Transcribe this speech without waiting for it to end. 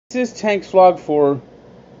This is Tank's vlog for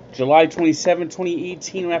July 27,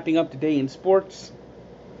 2018, wrapping up the day in sports.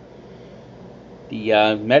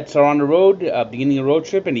 The Mets are on the road, beginning a road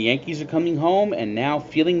trip, and the Yankees are coming home and now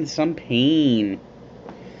feeling some pain.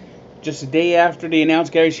 Just a day after they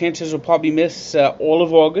announced Gary Sanchez will probably miss all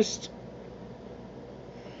of August,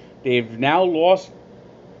 they've now lost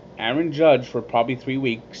Aaron Judge for probably 3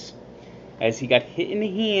 weeks as he got hit in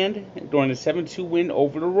the hand during the 7-2 win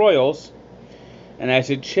over the Royals and has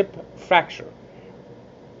a chip fracture.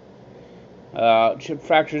 Chip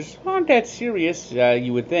fractures aren't that serious,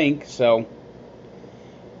 you would think. So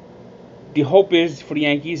the hope is for the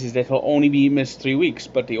Yankees is that he'll only be missed 3 weeks.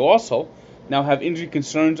 But they also now have injury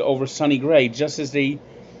concerns over Sonny Gray, just as they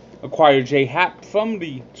acquired Jay Happ from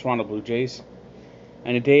the Toronto Blue Jays,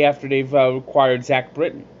 and a day after they've acquired Zach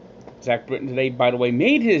Britton. Zach Britton today, by the way,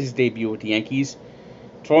 made his debut with the Yankees,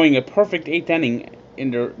 throwing a perfect 8th inning in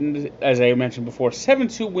their, as I mentioned before,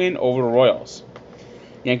 7-2 win over the Royals.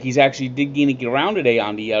 Yankees actually did gain a ground today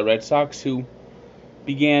on the Red Sox, who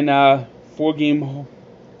began a 4-game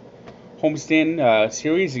homestand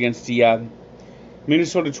series against the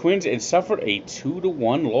Minnesota Twins and suffered a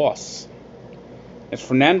 2-1 loss. As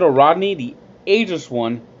Fernando Rodney, the ageless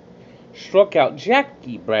one, struck out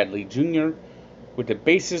Jackie Bradley Jr. with the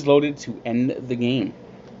bases loaded to end the game.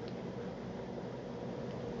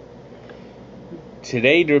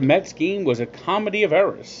 Today, the Mets game was a comedy of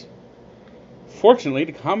errors. Fortunately,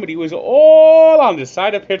 the comedy was all on the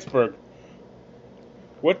side of Pittsburgh.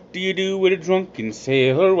 What do you do with a drunken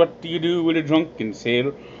sailor? What do you do with a drunken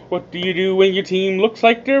sailor? What do you do when your team looks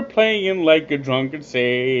like they're playing like a drunken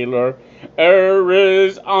sailor?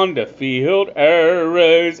 Errors on the field,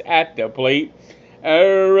 errors at the plate,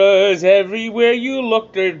 errors everywhere you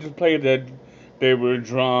looked. They were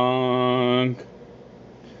drunk.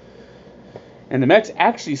 And the Mets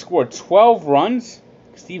actually scored 12 runs.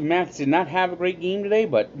 Steve Matz did not have a great game today,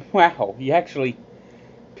 but wow, he actually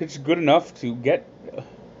pitched good enough to get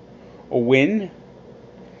a win.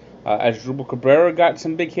 Asdrubal Cabrera got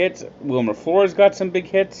some big hits. Wilmer Flores got some big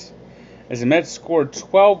hits. As the Mets scored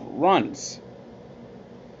 12 runs.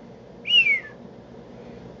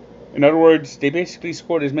 In other words, they basically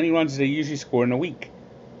scored as many runs as they usually score in a week.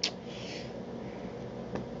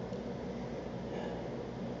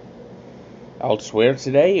 Elsewhere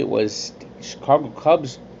today, it was the Chicago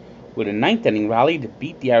Cubs with a 9th inning rally to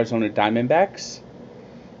beat the Arizona Diamondbacks,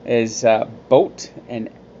 as Boat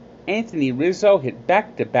and Anthony Rizzo hit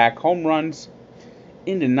back-to-back home runs.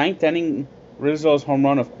 In the 9th inning, Rizzo's home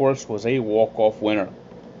run, of course, was a walk-off winner.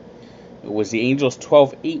 It was the Angels'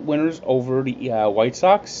 12-8 winners over the White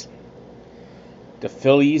Sox. The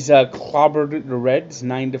Phillies clobbered the Reds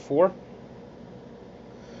 9-4.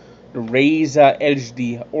 The Rays edged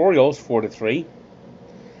the Orioles 4-3.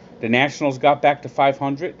 The Nationals got back to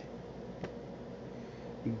 500,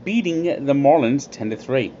 beating the Marlins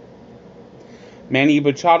 10-3. Manny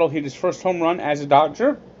Machado hit his first home run as a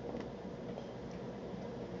Dodger,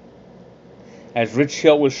 as Rich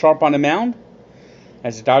Hill was sharp on the mound,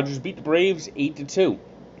 as the Dodgers beat the Braves 8-2.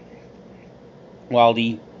 While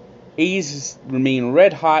the A's remain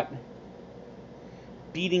red hot,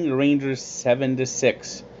 beating the Rangers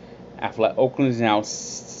 7-6. After Oakland is now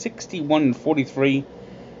 61-43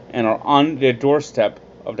 and are on their doorstep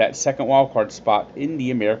of that second wildcard spot in the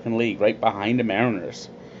American League, right behind the Mariners.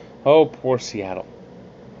 Oh, poor Seattle.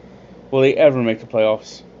 Will they ever make the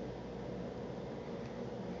playoffs?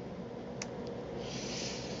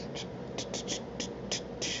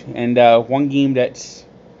 And one game that's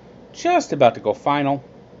just about to go final.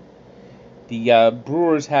 The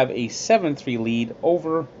Brewers have a 7-3 lead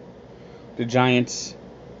over the Giants.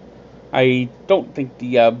 I don't think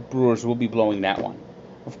the Brewers will be blowing that one.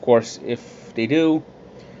 Of course, if they do,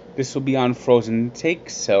 this will be on Frozen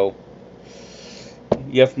Takes, so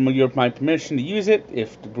you have my permission to use it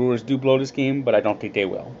if the Brewers do blow this game, but I don't think they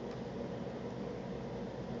will.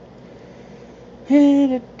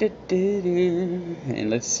 And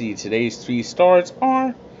let's see, today's 3 stars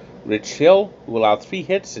are Rich Hill, who allowed 3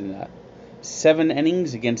 hits in 7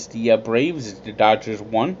 innings against the Braves as the Dodgers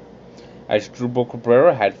won. Asdrubal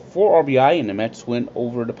Cabrera had 4 RBI in the Mets win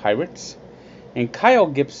over the Pirates. And Kyle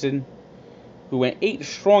Gibson, who went 8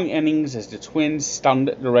 strong innings as the Twins stunned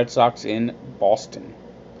the Red Sox in Boston.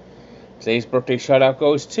 Today's birthday shout-out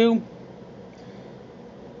goes to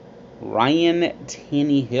Ryan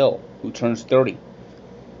Tannehill, who turns 30.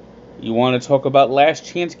 You want to talk about Last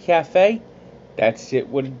Chance Cafe? That's it.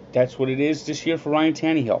 That's what it is this year for Ryan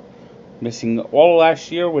Tannehill. Missing all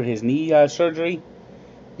last year with his knee surgery.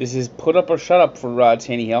 This is put up or shut up for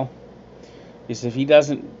Tannehill. Because if he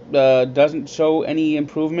doesn't show any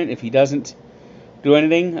improvement, if he doesn't do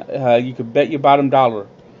anything, you could bet your bottom dollar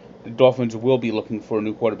the Dolphins will be looking for a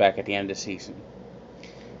new quarterback at the end of the season.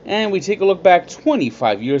 And we take a look back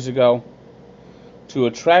 25 years ago to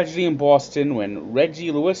a tragedy in Boston when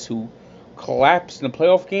Reggie Lewis, who collapsed in a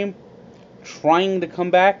playoff game, trying to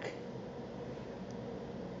come back,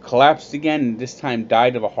 collapsed again and this time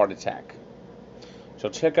died of a heart attack. So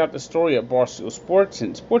check out the story at Barstool Sports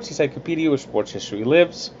and Sports Encyclopedia where sports history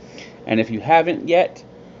lives. And if you haven't yet,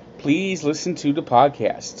 please listen to the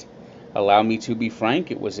podcast. Allow me to be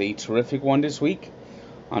frank, it was a terrific one this week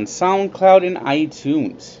on SoundCloud and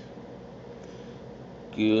iTunes.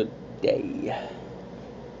 Good day.